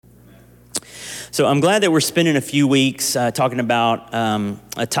So I'm glad that we're spending a few weeks talking about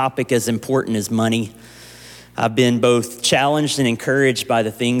a topic as important as money. I've been both challenged and encouraged by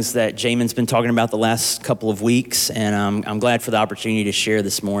the things that Jamin's been talking about the last couple of weeks, and I'm glad for the opportunity to share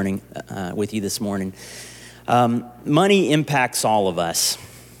this morning with you this morning. Money impacts all of us.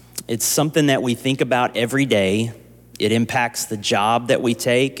 It's something that we think about every day. It impacts the job that we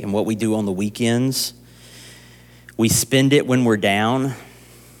take and what we do on the weekends. We spend it when we're down.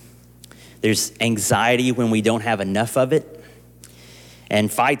 There's anxiety when we don't have enough of it.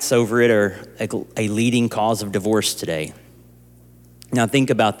 And fights over it are a leading cause of divorce today. Now think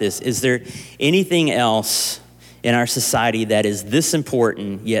about this. Is there anything else in our society that is this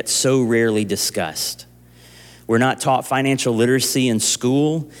important yet so rarely discussed? We're not taught financial literacy in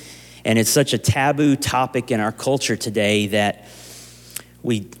school, and it's such a taboo topic in our culture today that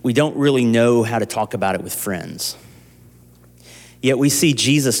we don't really know how to talk about it with friends. Yet we see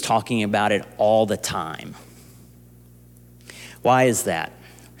Jesus talking about it all the time. Why is that?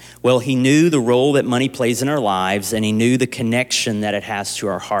 Well, he knew the role that money plays in our lives, and he knew the connection that it has to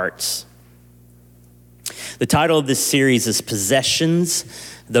our hearts. The title of this series is Possessions,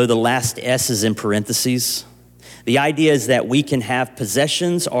 though the last S is in parentheses. The idea is that we can have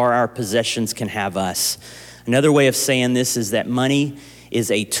possessions or our possessions can have us. Another way of saying this is that money is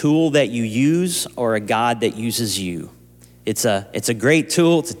a tool that you use or a God that uses you. It's a great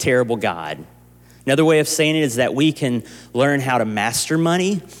tool, it's a terrible God. Another way of saying it is that we can learn how to master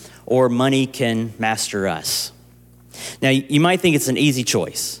money or money can master us. Now, you might think it's an easy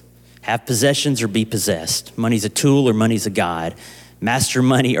choice. Have possessions or be possessed. Money's a tool or money's a God. Master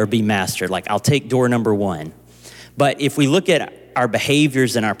money or be mastered. Like, I'll take door number one. But if we look at our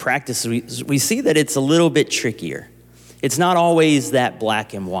behaviors and our practices, we see that it's a little bit trickier. It's not always that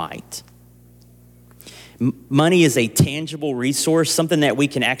black and white. Money is a tangible resource, something that we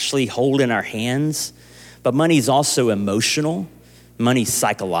can actually hold in our hands. But money is also emotional. Money's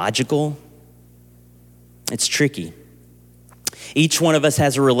psychological. It's tricky. Each one of us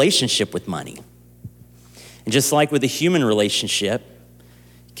has a relationship with money. And just like with a human relationship,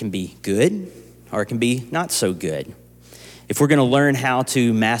 it can be good or it can be not so good. If we're going to learn how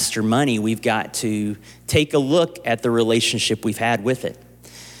to master money, we've got to take a look at the relationship we've had with it.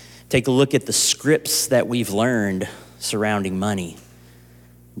 Take a look at the scripts that we've learned surrounding money.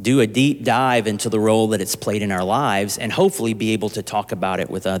 Do a deep dive into the role that it's played in our lives and hopefully be able to talk about it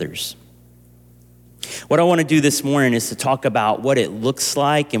with others. What I want to do this morning is to talk about what it looks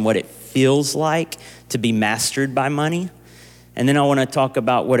like and what it feels like to be mastered by money. And then I want to talk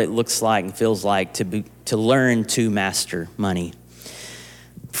about what it looks like and feels like to learn to master money.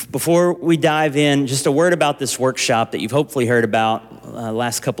 Before we dive in, just a word about this workshop that you've hopefully heard about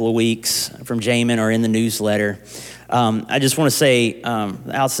last couple of weeks from Jamin or in the newsletter. I just want to say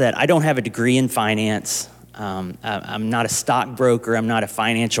outset, I don't have a degree in finance. I'm not a stockbroker. I'm not a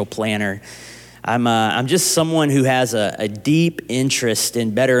financial planner. I'm just someone who has a deep interest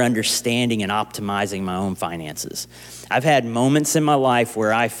in better understanding and optimizing my own finances. I've had moments in my life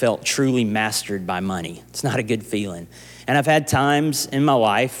where I felt truly mastered by money. It's not a good feeling. And I've had times in my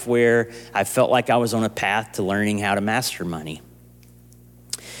life where I felt like I was on a path to learning how to master money.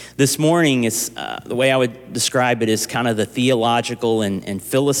 This morning, is the way I would describe it is kind of the theological and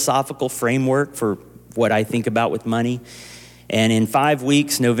philosophical framework for what I think about with money. And in 5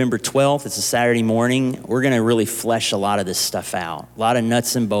 weeks, November 12th, it's a Saturday morning, we're going to really flesh a lot of this stuff out. A lot of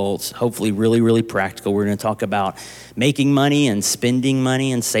nuts and bolts, hopefully really, really practical. We're going to talk about making money and spending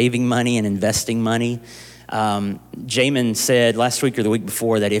money and saving money and investing money. Jamin said last week or the week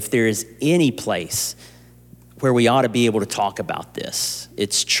before that if there is any place where we ought to be able to talk about this,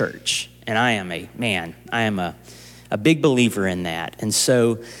 it's church. And I am a big believer in that. And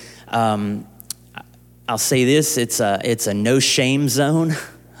so I'll say this, it's a no shame zone.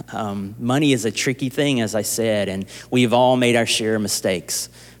 Money is a tricky thing, as I said, and we've all made our share of mistakes,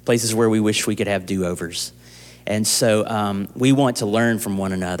 places where we wish we could have do-overs. And so we want to learn from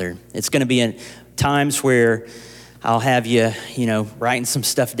one another. It's going to be times where I'll have you, writing some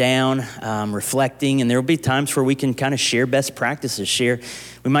stuff down, reflecting, and there will be times where we can kind of share best practices.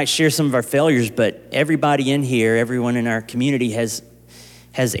 We might share some of our failures, but everybody in here, everyone in our community has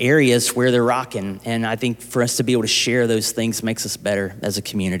areas where they're rocking, and I think for us to be able to share those things makes us better as a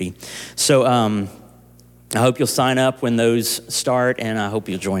community. So I hope you'll sign up when those start, and I hope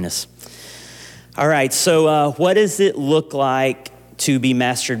you'll join us. All right, so what does it look like to be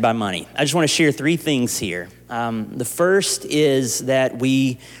mastered by money? I just want to share 3 things here. The first is that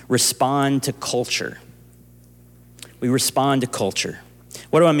we respond to culture. We respond to culture.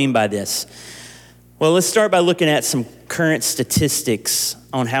 What do I mean by this? Well, let's start by looking at some current statistics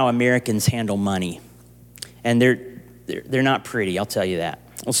on how Americans handle money. And they're not pretty, I'll tell you that.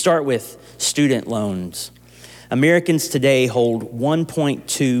 We'll start with student loans. Americans today hold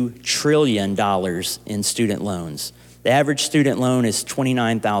 $1.2 trillion in student loans. The average student loan is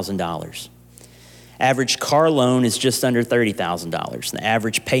 $29,000. Average car loan is just under $30,000. The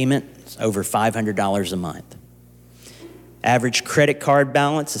average payment is over $500 a month. Average credit card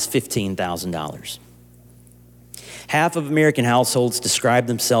balance is $15,000. Half of American households describe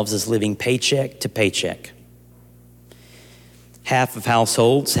themselves as living paycheck to paycheck. Half of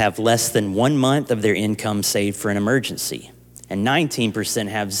households have less than 1 month of their income saved for an emergency, and 19%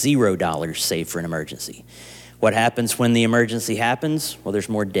 have $0 saved for an emergency. What happens when the emergency happens? Well, there's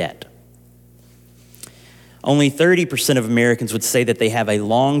more debt. Only 30% of Americans would say that they have a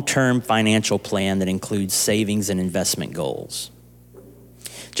long-term financial plan that includes savings and investment goals.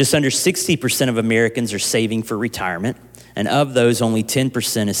 Just under 60% of Americans are saving for retirement, and of those, only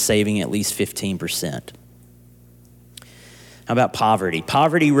 10% is saving at least 15%. How about poverty?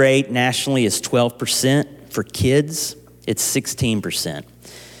 Poverty rate nationally is 12%. For kids, it's 16%.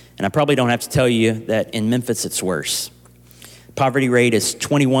 And I probably don't have to tell you that in Memphis, it's worse. Poverty rate is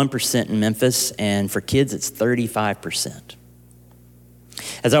 21% in Memphis, and for kids, it's 35%.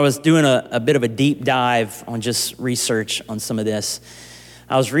 As I was doing a bit of a deep dive on just research on some of this,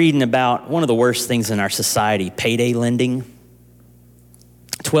 I was reading about one of the worst things in our society, payday lending.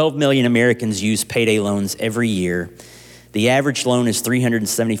 12 million Americans use payday loans every year. The average loan is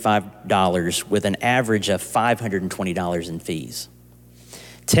 $375 with an average of $520 in fees.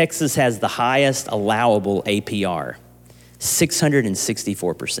 Texas has the highest allowable APR,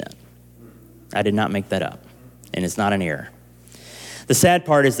 664%. I did not make that up, and it's not an error. The sad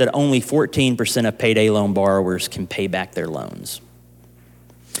part is that only 14% of payday loan borrowers can pay back their loans.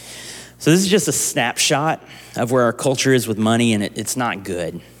 So this is just a snapshot of where our culture is with money, and it's not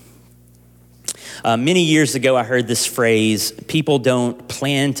good. Many years ago, I heard this phrase, people don't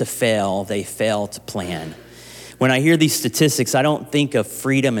plan to fail, they fail to plan. When I hear these statistics, I don't think of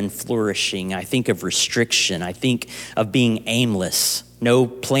freedom and flourishing. I think of restriction. I think of being aimless. No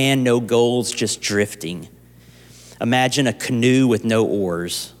plan, no goals, just drifting. Imagine a canoe with no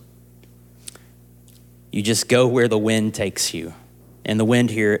oars. You just go where the wind takes you. And the wind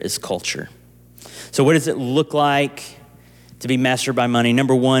here is culture. So what does it look like to be mastered by money?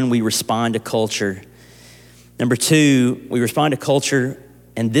 Number one, we respond to culture. Number two, we respond to culture,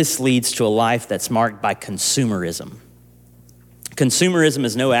 and this leads to a life that's marked by consumerism. Consumerism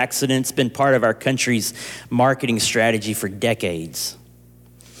is no accident. It's been part of our country's marketing strategy for decades.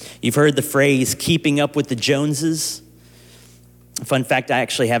 You've heard the phrase, keeping up with the Joneses. Fun fact, I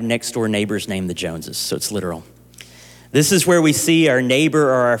actually have next door neighbors named the Joneses, so it's literal. This is where we see our neighbor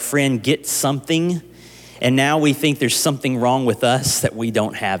or our friend get something, and now we think there's something wrong with us that we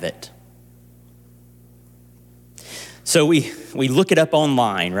don't have it. So we look it up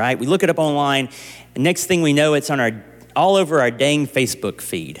online, right? We look it up online, and next thing we know, it's on all over our dang Facebook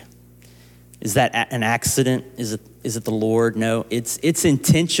feed. Is that an accident? Is it the Lord? No, it's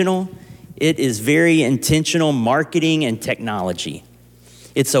intentional. It is very intentional marketing and technology.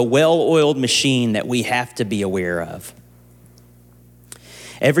 It's a well-oiled machine that we have to be aware of.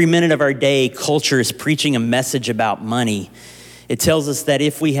 Every minute of our day, culture is preaching a message about money. It tells us that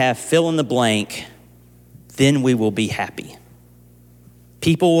if we have fill in the blank, then we will be happy.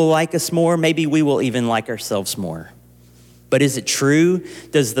 People will like us more. Maybe we will even like ourselves more. But is it true?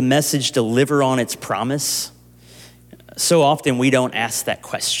 Does the message deliver on its promise? So often we don't ask that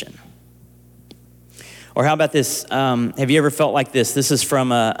question. Or how about this? Have you ever felt like this? This is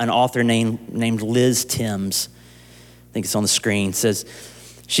from an author named Liz Timms. I think it's on the screen.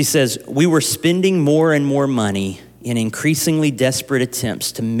 She says, we were spending more and more money in increasingly desperate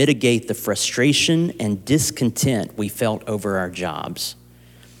attempts to mitigate the frustration and discontent we felt over our jobs.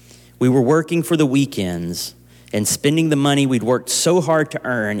 We were working for the weekends and spending the money we'd worked so hard to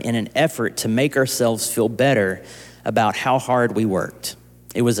earn in an effort to make ourselves feel better about how hard we worked.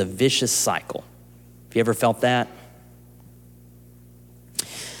 It was a vicious cycle. Have you ever felt that?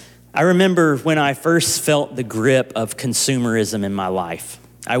 I remember when I first felt the grip of consumerism in my life.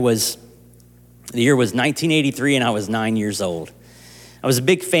 The year was 1983 and I was 9 years old. I was a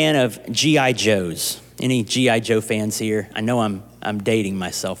big fan of G.I. Joes. Any G.I. Joe fans here? I know I'm dating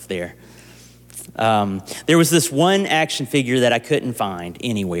myself there. There was this one action figure that I couldn't find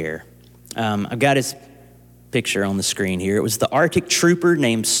anywhere. I've got his picture on the screen here. It was the Arctic trooper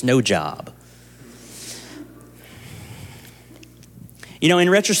named Snow Job. You know,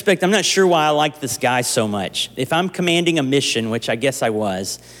 in retrospect, I'm not sure why I liked this guy so much. If I'm commanding a mission, which I guess I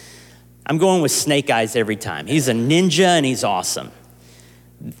was, I'm going with Snake Eyes every time. He's a ninja and he's awesome.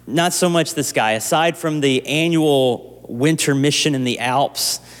 Not so much this guy. Aside from the annual winter mission in the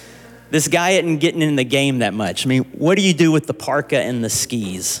Alps, this guy isn't getting in the game that much. I mean, what do you do with the parka and the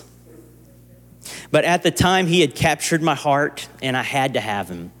skis? But at the time, he had captured my heart, and I had to have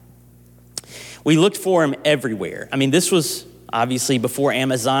him. We looked for him everywhere. I mean, this was obviously before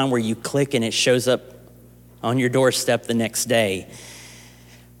Amazon, where you click and it shows up on your doorstep the next day.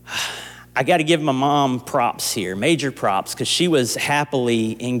 I got to give my mom props here, major props, because she was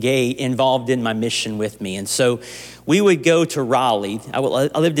happily involved in my mission with me. And so we would go to Raleigh. I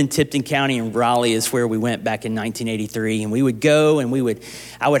lived in Tipton County, and Raleigh is where we went back in 1983. And we would go, and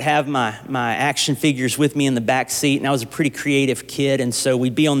I would have my action figures with me in the back seat, and I was a pretty creative kid. And so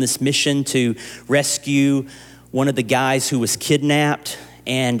we'd be on this mission to rescue one of the guys who was kidnapped.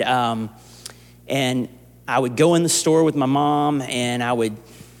 And I would go in the store with my mom, and I would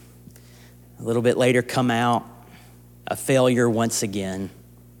a little bit later come out a failure once again,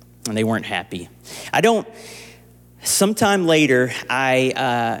 and they weren't happy. Sometime later,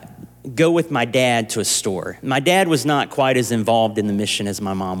 I go with my dad to a store. My dad was not quite as involved in the mission as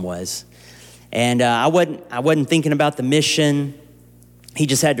my mom was. And I wasn't thinking about the mission. He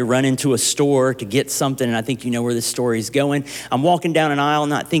just had to run into a store to get something, and I think you know where this story's going. I'm walking down an aisle,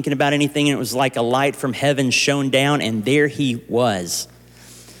 not thinking about anything, and it was like a light from heaven shone down, and there he was.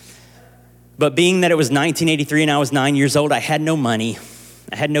 But being that it was 1983 and I was 9 years old, I had no money.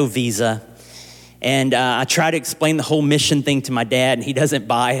 I had no visa. And I tried to explain the whole mission thing to my dad, and he doesn't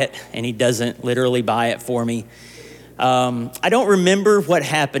buy it, and he doesn't literally buy it for me. I don't remember what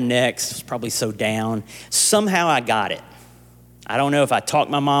happened next. I was probably so down. Somehow I got it. I don't know if I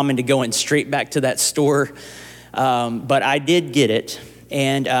talked my mom into going straight back to that store, but I did get it.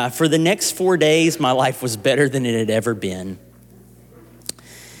 And for the next 4 days, my life was better than it had ever been.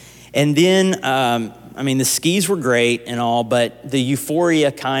 And then, the skis were great and all, but the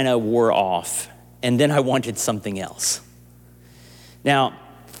euphoria kind of wore off. And then I wanted something else. Now,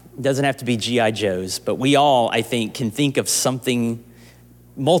 it doesn't have to be G.I. Joes, but we all, I think, can think of something,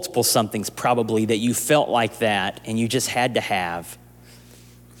 multiple somethings probably, that you felt like that and you just had to have.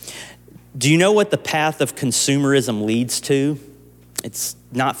 Do you know what the path of consumerism leads to? It's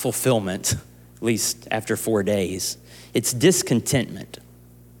not fulfillment, at least after 4 days. It's discontentment.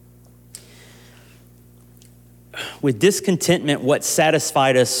 With discontentment, what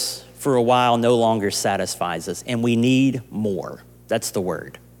satisfied us for a while no longer satisfies us, and we need more. That's the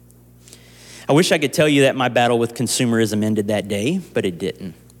word. I wish I could tell you that my battle with consumerism ended that day, but it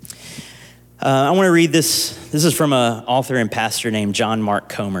didn't. I want to read this. This is from an author and pastor named John Mark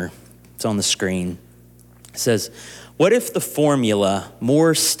Comer. It's on the screen. It says, "What if the formula,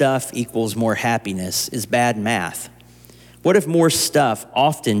 more stuff equals more happiness, is bad math? What if more stuff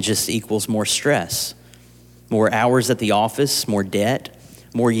often just equals more stress? More hours at the office, more debt,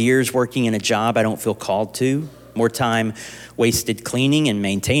 more years working in a job I don't feel called to, more time wasted cleaning and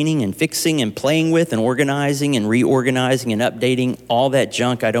maintaining and fixing and playing with and organizing and reorganizing and updating all that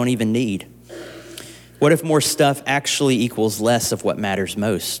junk I don't even need? What if more stuff actually equals less of what matters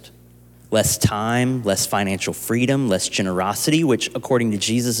most? Less time, less financial freedom, less generosity, which according to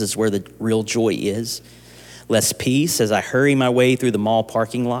Jesus is where the real joy is. Less peace as I hurry my way through the mall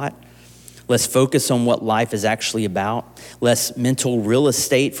parking lot. Less focus on what life is actually about, less mental real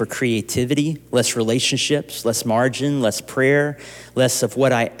estate for creativity, less relationships, less margin, less prayer, less of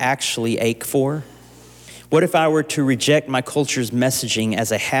what I actually ache for. What if I were to reject my culture's messaging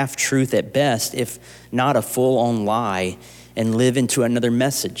as a half-truth at best, if not a full-on lie, and live into another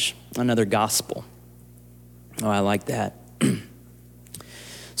message, another gospel?" Oh, I like that.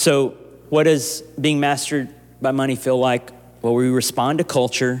 So what does being mastered by money feel like? Well, we respond to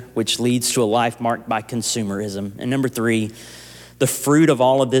culture, which leads to a life marked by consumerism. And number 3, the fruit of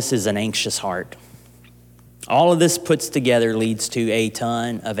all of this is an anxious heart. All of this puts together leads to a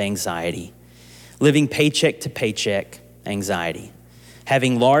ton of anxiety. Living paycheck to paycheck, anxiety.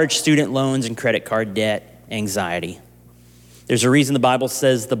 Having large student loans and credit card debt, anxiety. There's a reason the Bible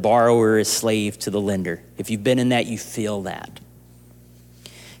says the borrower is slave to the lender. If you've been in that, you feel that.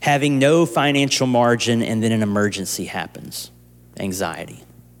 Having no financial margin and then an emergency happens. Anxiety,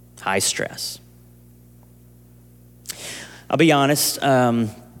 high stress. I'll be honest, I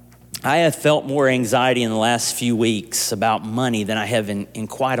have felt more anxiety in the last few weeks about money than I have in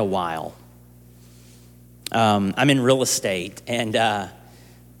quite a while. I'm in real estate, and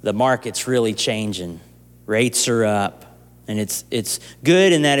the market's really changing. Rates are up, and it's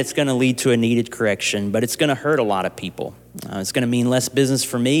good in that it's going to lead to a needed correction, but it's going to hurt a lot of people. It's going to mean less business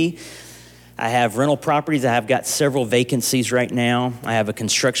for me. I have rental properties. I have got several vacancies right now. I have a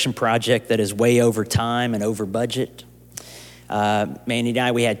construction project that is way over time and over budget. Mandy and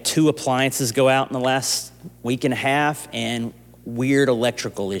I, we had 2 appliances go out in the last week and a half, and weird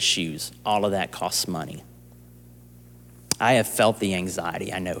electrical issues. All of that costs money. I have felt the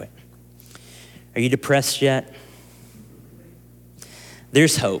anxiety, I know it. Are you depressed yet?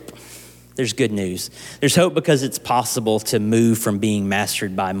 There's hope. There's good news. There's hope because it's possible to move from being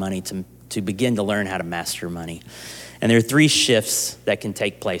mastered by money to begin to learn how to master money. And there are 3 shifts that can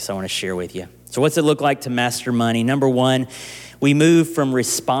take place I want to share with you. So what's it look like to master money? Number 1, we move from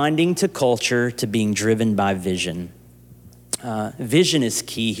responding to culture to being driven by vision. Vision is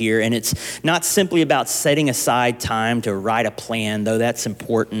key here, and it's not simply about setting aside time to write a plan, though that's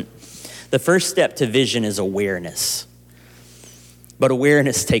important. The first step to vision is awareness. But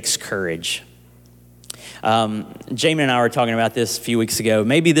awareness takes courage. Jamie and I were talking about this a few weeks ago.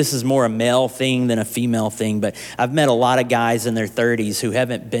 Maybe this is more a male thing than a female thing, but I've met a lot of guys in their 30s who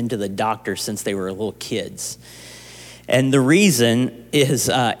haven't been to the doctor since they were little kids. And the reason is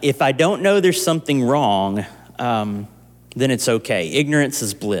if I don't know there's something wrong, then it's okay. Ignorance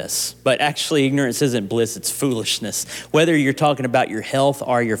is bliss. But actually, ignorance isn't bliss, it's foolishness, whether you're talking about your health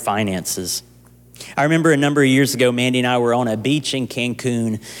or your finances. I remember a number of years ago, Mandy and I were on a beach in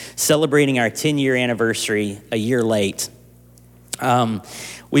Cancun celebrating our 10-year anniversary a year late.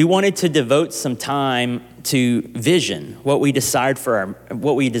 We wanted to devote some time to vision, what we desired for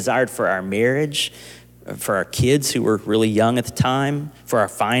our marriage, for our kids who were really young at the time, for our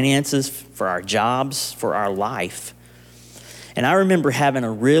finances, for our jobs, for our life. And I remember having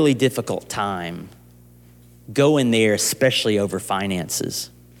a really difficult time going there, especially over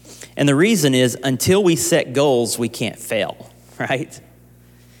finances. And the reason is, until we set goals, we can't fail, right?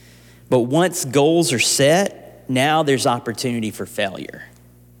 But once goals are set, now there's opportunity for failure.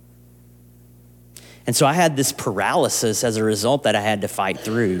 And so I had this paralysis as a result that I had to fight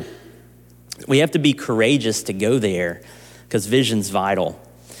through. We have to be courageous to go there because vision's vital.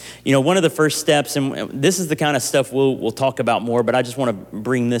 You know, one of the first steps, and this is the kind of stuff we'll talk about more, but I just want to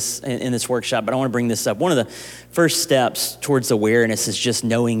bring this in this workshop, but I want to bring this up. One of the first steps towards awareness is just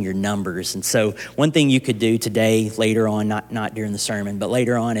knowing your numbers. And so one thing you could do today, later on, not during the sermon, but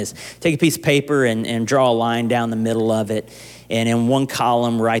later on, is take a piece of paper and draw a line down the middle of it. And in one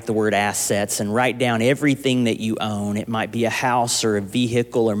column, write the word assets and write down everything that you own. It might be a house or a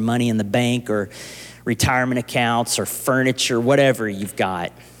vehicle or money in the bank or retirement accounts or furniture, whatever you've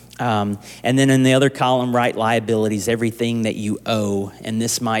got. And then in the other column, write liabilities, everything that you owe. And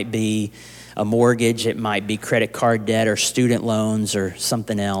this might be a mortgage, it might be credit card debt or student loans or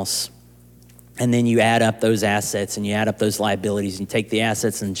something else. And then you add up those assets and you add up those liabilities and you take the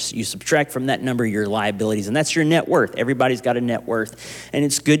assets and you subtract from that number your liabilities. And that's your net worth. Everybody's got a net worth. And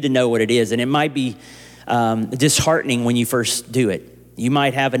it's good to know what it is. And it might be disheartening when you first do it. You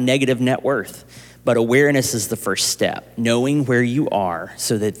might have a negative net worth. But awareness is the first step, knowing where you are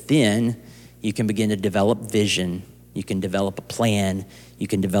so that then you can begin to develop vision, you can develop a plan, you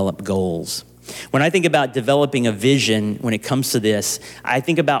can develop goals. When I think about developing a vision when it comes to this, I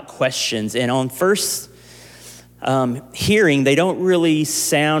think about questions. And on first hearing, they don't really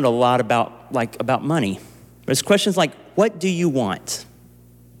sound a lot about money. There's questions like, what do you want?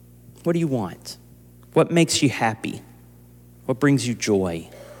 What do you want? What makes you happy? What brings you joy?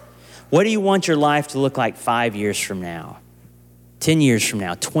 What do you want your life to look like 5 years from now, 10 years from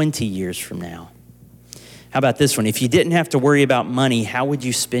now, 20 years from now? How about this one? If you didn't have to worry about money, how would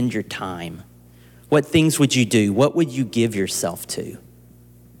you spend your time? What things would you do? What would you give yourself to?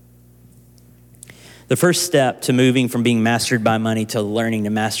 The first step to moving from being mastered by money to learning to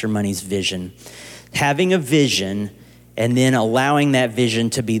master money's vision. Having a vision and then allowing that vision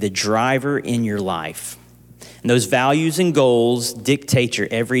to be the driver in your life. And those values and goals dictate your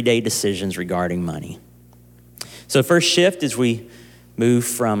everyday decisions regarding money. So first shift is we move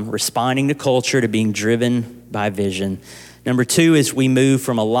from responding to culture to being driven by vision. Number 2 is we move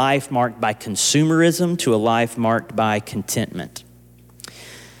from a life marked by consumerism to a life marked by contentment.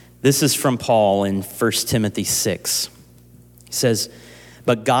 This is from Paul in 1 Timothy 6. He says,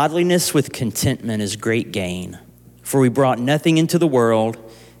 "But godliness with contentment is great gain, for we brought nothing into the world,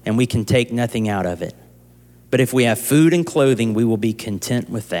 and we can take nothing out of it. But if we have food and clothing, we will be content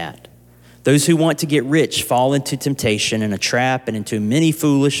with that. Those who want to get rich fall into temptation and a trap and into many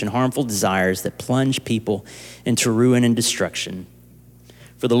foolish and harmful desires that plunge people into ruin and destruction.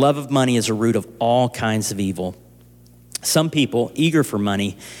 For the love of money is a root of all kinds of evil. Some people, eager for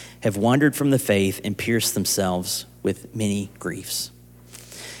money, have wandered from the faith and pierced themselves with many griefs."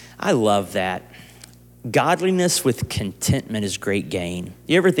 I love that. Godliness with contentment is great gain.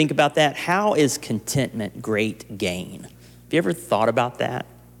 You ever think about that? How is contentment great gain? Have you ever thought about that?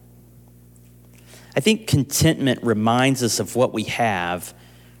 I think contentment reminds us of what we have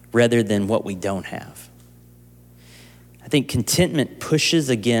rather than what we don't have. I think contentment pushes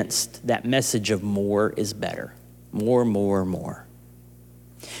against that message of more is better. More, more, more.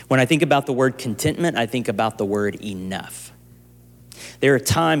 When I think about the word contentment, I think about the word enough. There are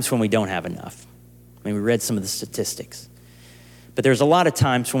times when we don't have enough. I mean, we read some of the statistics. But there's a lot of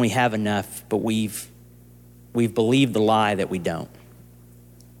times when we have enough, but we've believed the lie that we don't.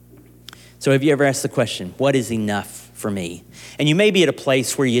 So have you ever asked the question, what is enough for me? And you may be at a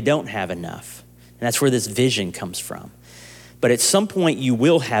place where you don't have enough. And that's where this vision comes from. But at some point you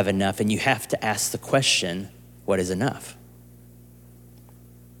will have enough, and you have to ask the question, what is enough?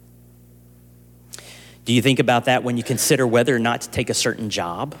 Do you think about that when you consider whether or not to take a certain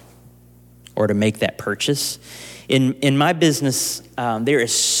job or to make that purchase? In my business, there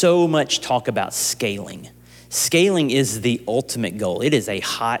is so much talk about scaling. Scaling is the ultimate goal. It is a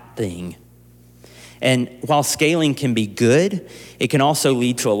hot thing. And while scaling can be good, it can also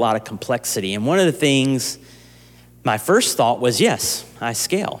lead to a lot of complexity. And one of the things, my first thought was, yes, I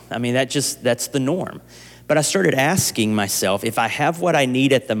scale. I mean, that's the norm. But I started asking myself, if I have what I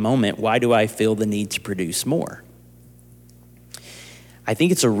need at the moment, why do I feel the need to produce more? I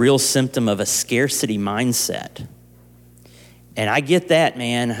think it's a real symptom of a scarcity mindset. And I get that,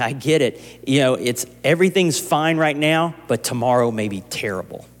 man. I get it. You know, everything's fine right now, but tomorrow may be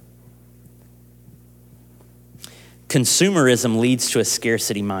terrible. Consumerism leads to a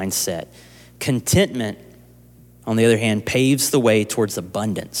scarcity mindset. Contentment, on the other hand, paves the way towards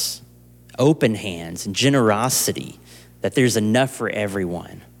abundance, open hands, and generosity, that there's enough for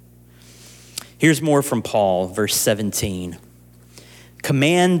everyone. Here's more from Paul, verse 17.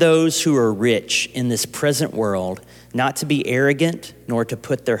 Command those who are rich in this present world not to be arrogant, nor to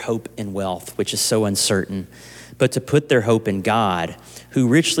put their hope in wealth, which is so uncertain, but to put their hope in God, who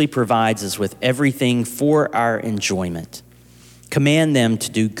richly provides us with everything for our enjoyment. Command them to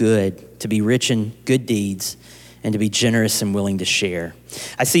do good, to be rich in good deeds, and to be generous and willing to share.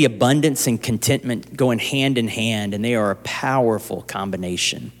 I see abundance and contentment going hand in hand, and they are a powerful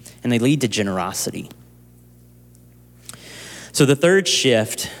combination, and they lead to generosity. So the third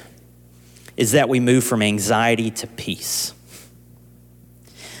shift is that we move from anxiety to peace.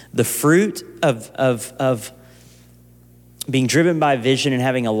 The fruit of being driven by vision and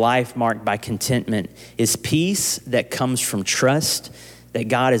having a life marked by contentment is peace that comes from trust that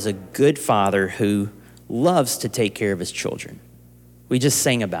God is a good father who loves to take care of his children. We just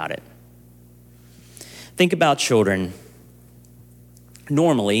sang about it. Think about children.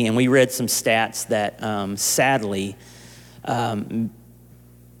 Normally, and we read some stats that sadly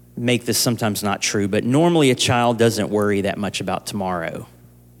make this sometimes not true, but normally a child doesn't worry that much about tomorrow.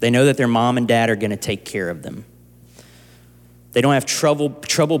 They know that their mom and dad are going to take care of them. They don't have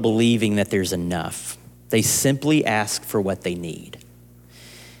trouble believing that there's enough. They simply ask for what they need.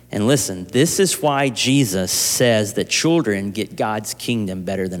 And listen, this is why Jesus says that children get God's kingdom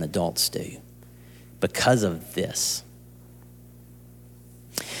better than adults do, because of this.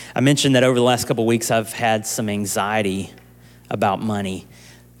 I mentioned that over the last couple of weeks, I've had some anxiety about money.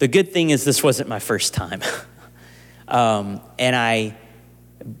 The good thing is this wasn't my first time. And I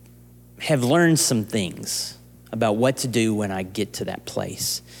have learned some things about what to do when I get to that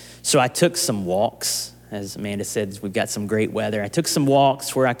place. So I took some walks. As Amanda said, we've got some great weather. I took some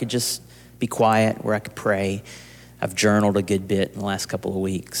walks where I could just be quiet, where I could pray. I've journaled a good bit in the last couple of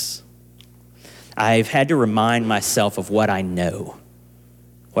weeks. I've had to remind myself of what I know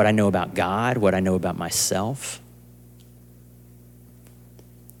about God, what I know about myself.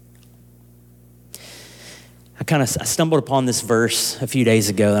 I stumbled upon this verse a few days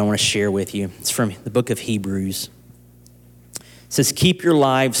ago that I want to share with you. It's from the book of Hebrews. It says, keep your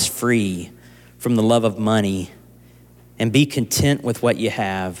lives free from the love of money and be content with what you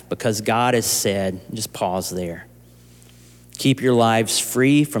have, because God has said, just pause there. Keep your lives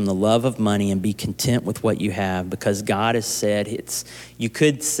free from the love of money and be content with what you have, because God has said you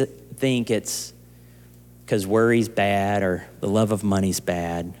could think it's because worry's bad or the love of money's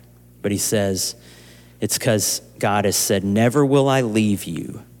bad, but he says it's because God has said, never will I leave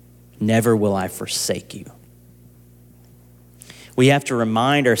you, never will I forsake you. We have to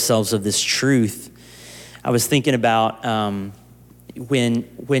remind ourselves of this truth. I was thinking about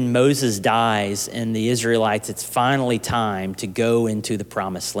when Moses dies and the Israelites, it's finally time to go into the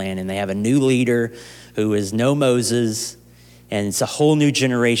promised land, and they have a new leader who is no Moses, and it's a whole new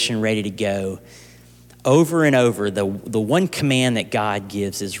generation ready to go. Over and over, the one command that God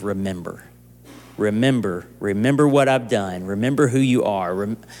gives is remember. Remember what I've done. Remember who you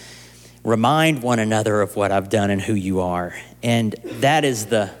are. Remind one another of what I've done and who you are. And that's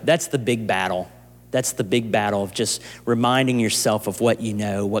the big battle That's the big battle of just reminding yourself of what you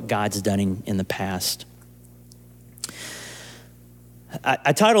know, what God's done in the past.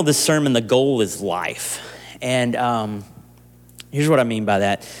 I titled this sermon, The Goal is Life. And here's what I mean by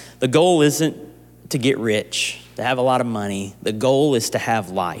that. The goal isn't to get rich, to have a lot of money. The goal is to have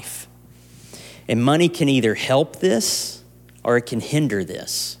life. And money can either help this or it can hinder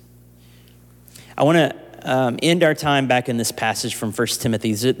this. I want to end our time back in this passage from 1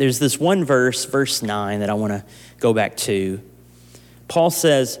 Timothy. There's this one verse, verse 9, that I want to go back to. Paul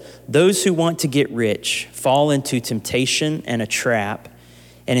says, those who want to get rich fall into temptation and a trap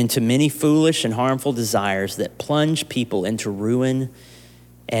and into many foolish and harmful desires that plunge people into ruin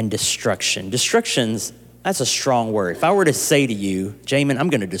and destruction. Destruction's, that's a strong word. If I were to say to you, Jamin, I'm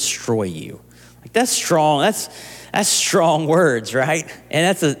going to destroy you. Like, that's strong. That's strong words, right?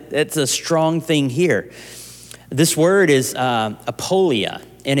 And that's a strong thing here. This word is apolia,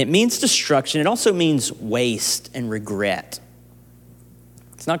 and it means destruction. It also means waste and regret.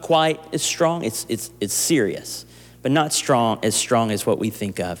 It's not quite as strong. It's serious, but not as strong as what we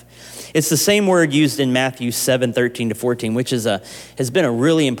think of. It's the same word used in Matthew 7:13-14, which has been a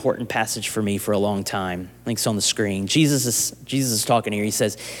really important passage for me for a long time. Links on the screen. Jesus is talking here. He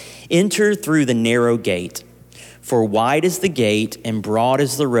says, enter through the narrow gate, for wide is the gate and broad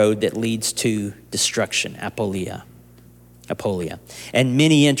is the road that leads to destruction, apolia, and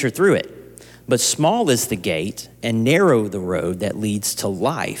many enter through it. But small is the gate and narrow the road that leads to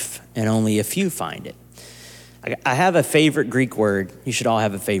life, and only a few find it. I have a favorite Greek word. You should all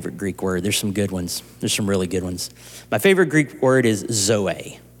have a favorite Greek word. There's some good ones. There's some really good ones. My favorite Greek word is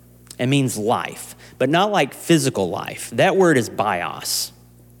zoe. It means life, but not like physical life. That word is bios.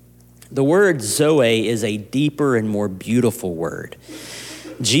 The word zoe is a deeper and more beautiful word.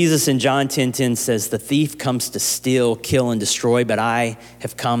 Jesus in John 10:10 says, the thief comes to steal, kill, and destroy, but I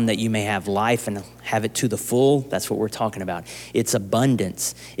have come that you may have life and have it to the full. That's what we're talking about. It's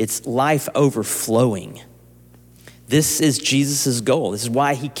abundance. It's life overflowing. This is Jesus' goal. This is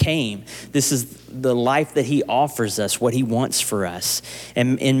why he came. This is the life that he offers us, what he wants for us.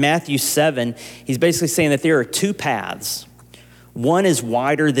 And in Matthew 7, he's basically saying that there are two paths. One is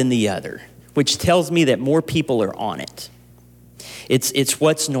wider than the other, which tells me that more people are on it. It's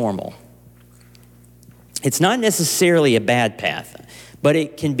what's normal. It's not necessarily a bad path, but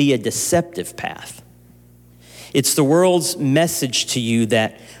it can be a deceptive path. It's the world's message to you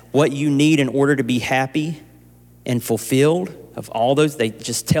that what you need in order to be happy and fulfilled, of all those, they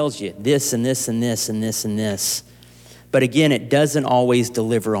just tells you this and this and this and this and this. But again, it doesn't always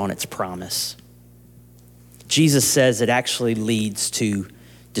deliver on its promise. Jesus says it actually leads to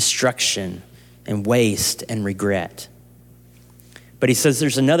destruction and waste and regret. But he says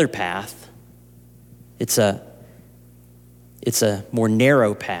there's another path. It's a more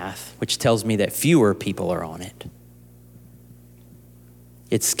narrow path, which tells me that fewer people are on it.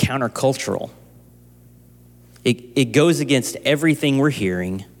 It's countercultural. It goes against everything we're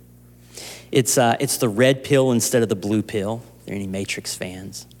hearing. It's the red pill instead of the blue pill. Are there any Matrix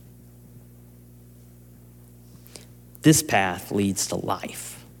fans? This path leads to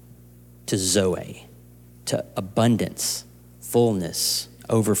life, to zoe, to abundance, fullness,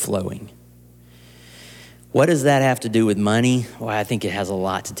 overflowing. What does that have to do with money? Well, I think it has a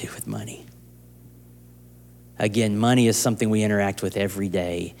lot to do with money. Again, money is something we interact with every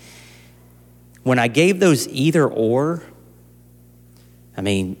day. When I gave those either or,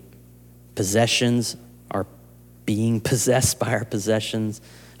 possessions are being possessed by our possessions,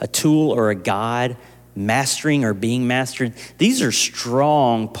 a tool or a god, mastering or being mastered. These are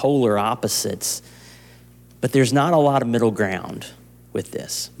strong polar opposites, but there's not a lot of middle ground with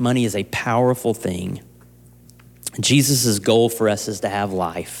this. Money is a powerful thing. Jesus' goal for us is to have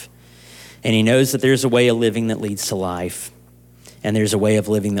life, and he knows that there's a way of living that leads to life, and there's a way of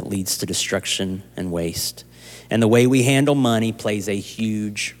living that leads to destruction and waste. And the way we handle money plays a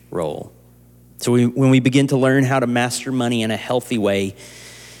huge role. So when we begin to learn how to master money in a healthy way,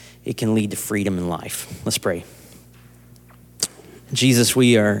 it can lead to freedom in life. Let's pray. Jesus,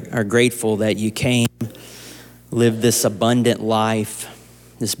 we are grateful that you came, lived this abundant life,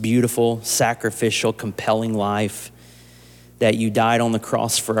 this beautiful, sacrificial, compelling life, that you died on the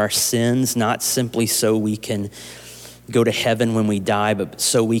cross for our sins, not simply so we can go to heaven when we die, but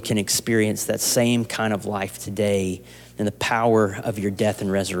so we can experience that same kind of life today in the power of your death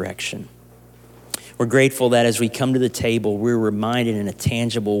and resurrection. We're grateful that as we come to the table, we're reminded in a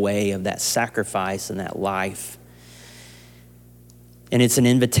tangible way of that sacrifice and that life. And it's an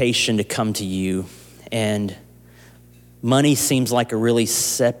invitation to come to you. And money seems like a really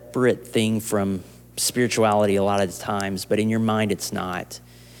separate thing from spirituality a lot of the times, but in your mind it's not.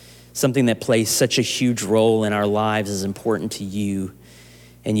 something that plays such a huge role in our lives is important to you,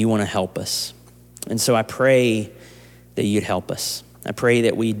 and you want to help us. And so I pray that you'd help us. I pray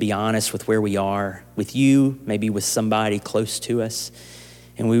that we'd be honest with where we are, with you, maybe with somebody close to us,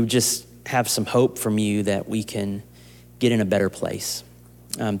 and we would just have some hope from you that we can get in a better place.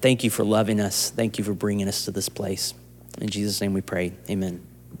 Thank you for loving us. Thank you for bringing us to this place. In Jesus' name we pray, amen.